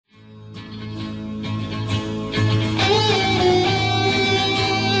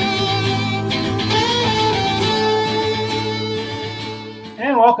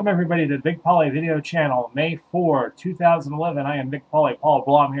welcome everybody to the Big Polly video channel, May 4, 2011. I am Big Polly, Paul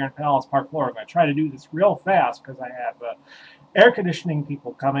Blom here in Pinellas Park, Florida. I'm going to try to do this real fast because I have air conditioning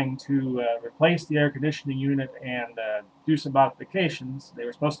people coming to replace the air conditioning unit and do some modifications. They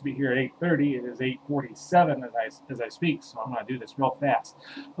were supposed to be here at 8:30. It is 8:47 as I speak, so I'm going to do this real fast.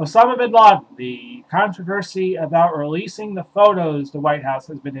 Osama bin Laden, the controversy about releasing the photos the White House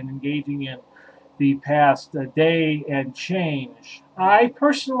has been engaging in the past day and change. I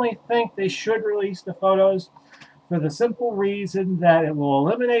personally think they should release the photos for the simple reason that it will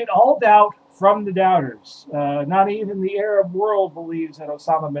eliminate all doubt from the doubters. Not even the Arab world believes that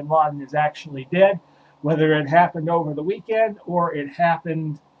Osama bin Laden is actually dead, whether it happened over the weekend or it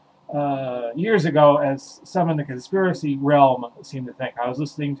happened years ago, as some in the conspiracy realm seem to think. I was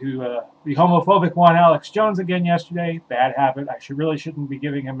listening to the homophobic one, Alex Jones, again yesterday. Bad habit. I really shouldn't be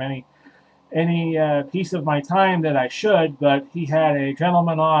giving him any piece of my time that I should, but he had a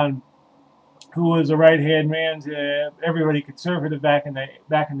gentleman on who was a right-hand man to everybody conservative back in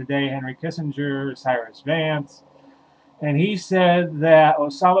the day, Henry Kissinger, Cyrus Vance, and he said that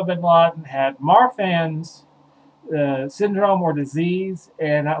Osama bin Laden had Marfan's syndrome or disease,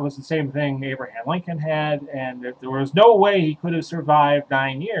 and that was the same thing Abraham Lincoln had, and that there was no way he could have survived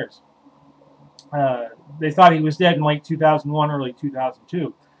 9 years. They thought he was dead in late 2001, early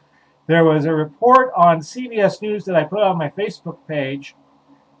 2002. There was a report on CBS News that I put on my Facebook page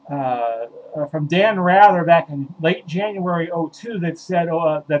from Dan Rather back in late January '02 that said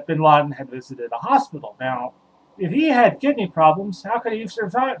that bin Laden had visited a hospital. Now, if he had kidney problems, how could he have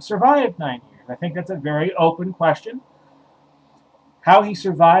survived 9 years? I think that's a very open question. How he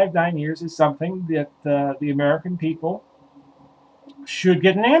survived 9 years is something that the American people should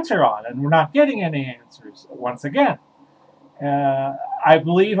get an answer on, and we're not getting any answers once again. I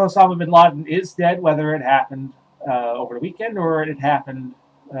believe Osama bin Laden is dead, whether it happened over the weekend or it happened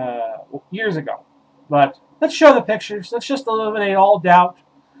years ago. But let's show the pictures. Let's just eliminate all doubt,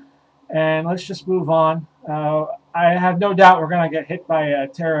 and let's just move on. I have no doubt we're going to get hit by a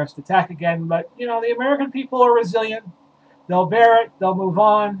terrorist attack again, but, you know, the American people are resilient. They'll bear it, they'll move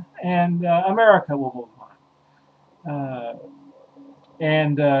on, and America will move on.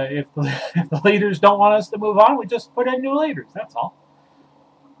 If the leaders don't want us to move on, we just put in new leaders. That's all.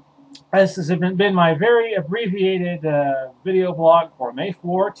 This has been my very abbreviated video blog for May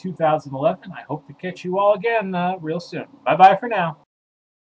 4, 2011. I hope to catch you all again real soon. Bye-bye for now.